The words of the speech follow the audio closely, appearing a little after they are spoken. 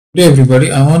Hey everybody,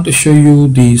 I want to show you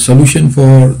the solution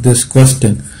for this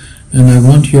question, and I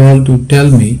want you all to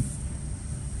tell me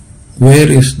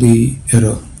where is the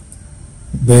error,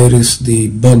 where is the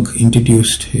bug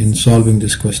introduced in solving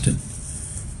this question.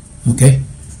 Okay,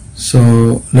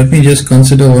 so let me just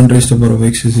consider 1 raised to the power of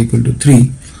x is equal to 3.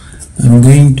 I'm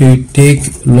going to take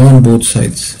ln both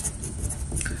sides.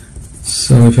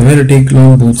 So if I were to take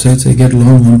ln both sides, I get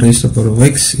ln 1 raised to the power of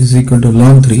x is equal to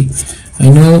ln 3. I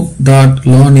know that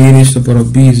ln a raised to the power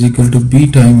of b is equal to b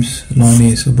times ln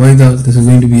a. So by that, this is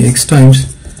going to be x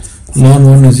times ln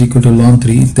 1 is equal to ln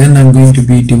 3. Then I'm going to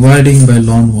be dividing by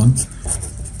ln 1.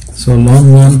 So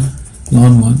ln 1,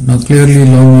 ln 1. Now clearly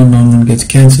ln 1 gets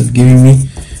cancelled, giving me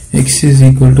x is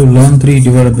equal to ln 3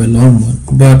 divided by ln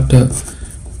 1. But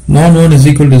ln 1 is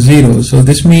equal to 0. So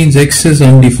this means x is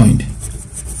undefined.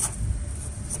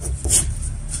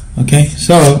 Okay,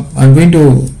 so I'm going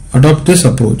to adopt this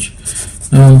approach.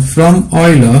 Now from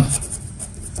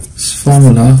Euler's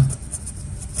formula,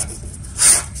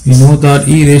 we know that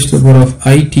e raised to the power of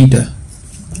I theta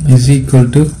is equal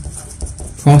to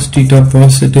cos theta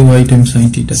positive I times sin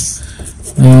theta.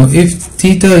 Now if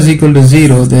theta is equal to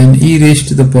 0, then e raised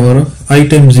to the power of I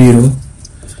times 0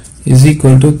 is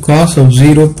equal to cos of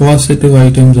 0 positive I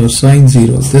times or sin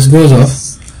 0. This goes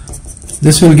off.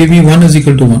 This will give me 1 is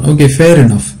equal to 1. Okay, fair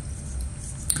enough.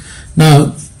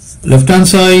 Now left hand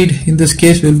side in this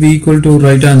case will be equal to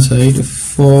right hand side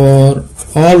for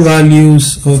all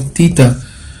values of theta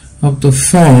of the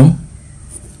form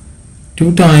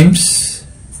 2 times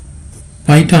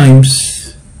pi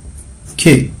times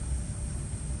k,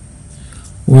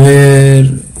 where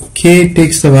k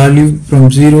takes the value from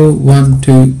 0, 1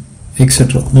 to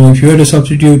etc. Now if you were to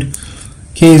substitute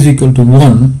k is equal to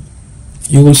 1,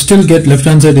 you will still get left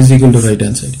hand side is equal to right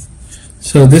hand side.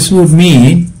 So this would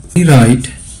mean rewrite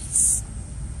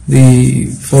the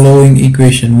following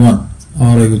equation 1, or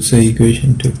I would say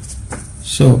equation 2.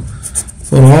 So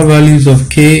for all values of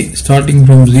k starting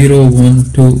from 0,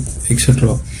 1, 2,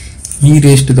 etc., e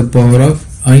raised to the power of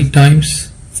I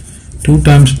times 2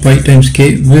 times pi times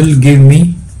k will give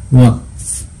me 1.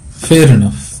 Fair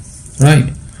enough,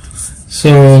 right?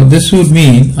 So this would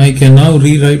mean I can now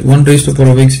rewrite 1 raised to the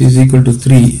power of x is equal to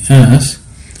 3 as,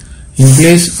 in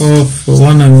place of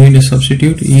 1 I'm going to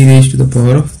substitute e raised to the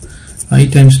power of I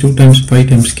times 2 times pi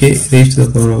times k raised to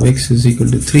the power of x is equal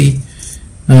to 3.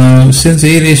 Since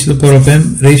a raised to the power of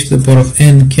m raised to the power of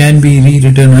n can be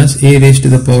rewritten as a raised to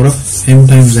the power of m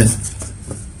times n.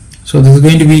 So this is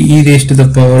going to be e raised to the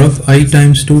power of I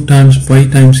times 2 times pi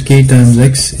times k times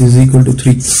x is equal to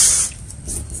 3.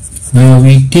 Now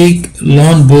we take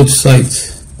ln both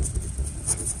sides.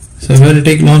 So if I were to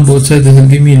take ln both sides, this will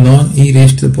give me ln e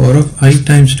raised to the power of I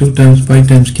times 2 times pi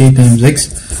times k times x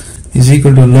is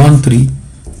equal to ln 3.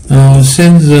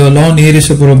 Since ln a raised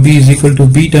to the power of b is equal to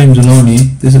b times ln a,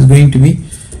 this is going to be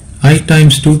I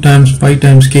times 2 times pi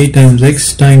times k times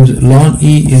x times ln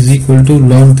e is equal to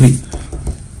ln 3.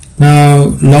 Now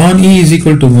ln e is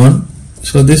equal to 1,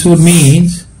 so this would mean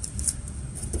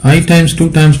I times 2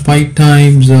 times pi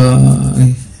times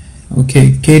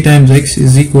k times x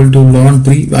is equal to ln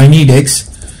 3. I need x,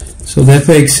 so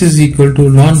therefore x is equal to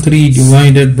ln 3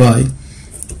 divided by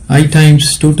I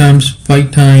times 2 times pi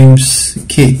times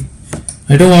k.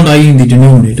 I don't want I in the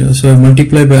denominator, so I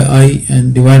multiply by I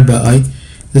and divide by I.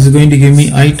 This is going to give me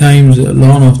I times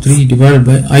ln of 3 divided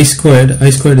by I squared. I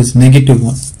squared is negative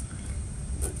 1.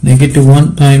 Negative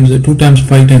 1 times 2 times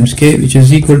pi times k, which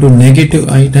is equal to negative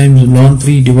I times ln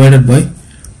 3 divided by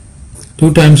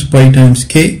 2 times pi times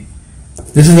k.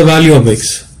 This is the value of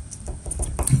x.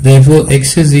 Therefore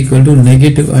x is equal to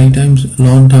negative I times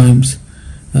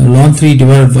ln 3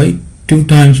 divided by 2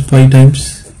 times pi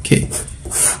times k.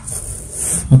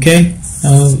 Okay,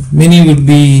 many would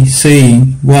be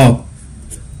saying, wow,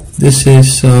 this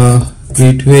is a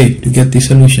great way to get the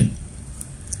solution.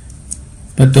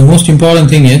 But the most important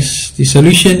thing is the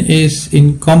solution is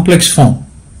in complex form.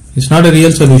 It's not a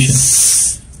real solution.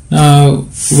 Now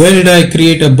where did I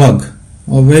create a bug,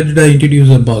 or where did I introduce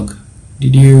a bug?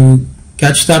 Did you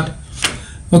catch that?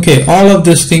 Okay, all of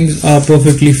these things are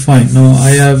perfectly fine. Now I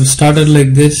have started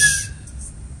like this,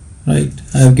 right?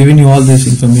 I have given you all this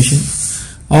information.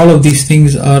 All of these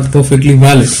things are perfectly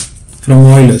valid from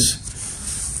Euler's.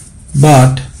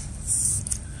 But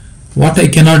what I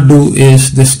cannot do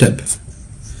is this step.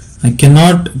 I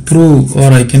cannot prove,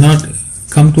 or I cannot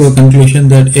come to a conclusion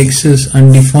that x is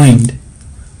undefined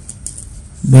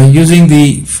by using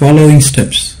the following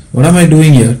steps. What am I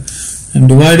doing here? I am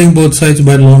dividing both sides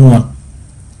by ln 1.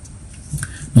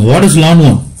 Now what is ln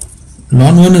 1?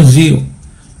 Ln 1 is 0.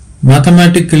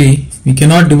 Mathematically we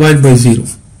cannot divide by 0.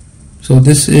 So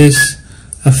this is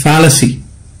a fallacy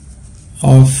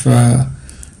of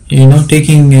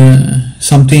taking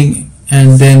something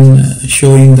and then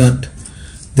showing that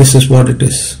this is what it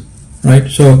is, right?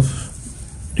 So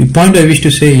the point I wish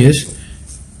to say is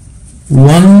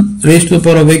 1 raised to the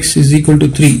power of x is equal to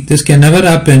 3. This can never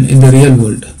happen in the real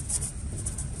world.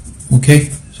 Okay,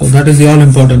 so that is the all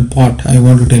important part I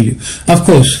want to tell you. Of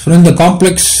course, from the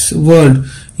complex world,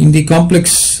 in the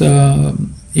complex we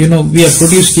have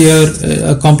produced here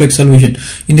a complex solution.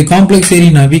 In the complex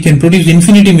arena, we can produce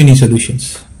infinity many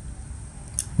solutions,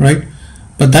 right?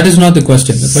 But that is not the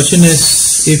question. The question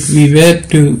is, if we were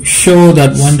to show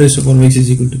that 1 raised to the power of x is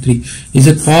equal to 3, is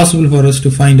it possible for us to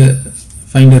find a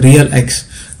real x?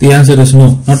 The answer is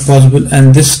no, not possible,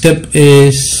 and this step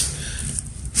is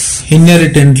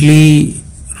inherently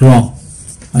wrong.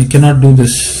 I cannot do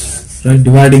this, right?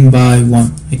 Dividing by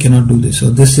 1, I cannot do this.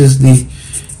 So this is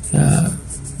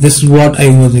what I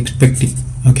was expecting.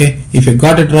 Okay, if you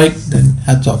got it right, then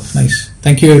hats off. Nice.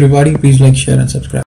 Thank you everybody. Please like, share and subscribe.